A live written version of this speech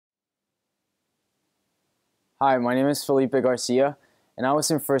Hi, my name is Felipe Garcia, and I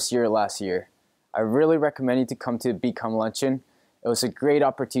was in first year last year. I really recommend you to come to BComm Luncheon. It was a great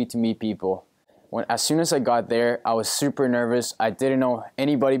opportunity to meet people. As soon as I got there, I was super nervous. I didn't know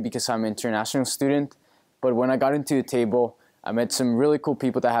anybody because I'm an international student, but when I got into the table, I met some really cool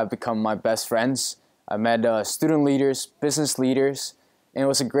people that have become my best friends. I met student leaders, business leaders, and it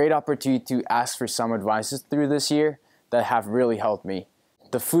was a great opportunity to ask for some advices through this year that have really helped me.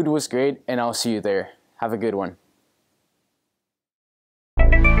 The food was great, and I'll see you there. Have a good one.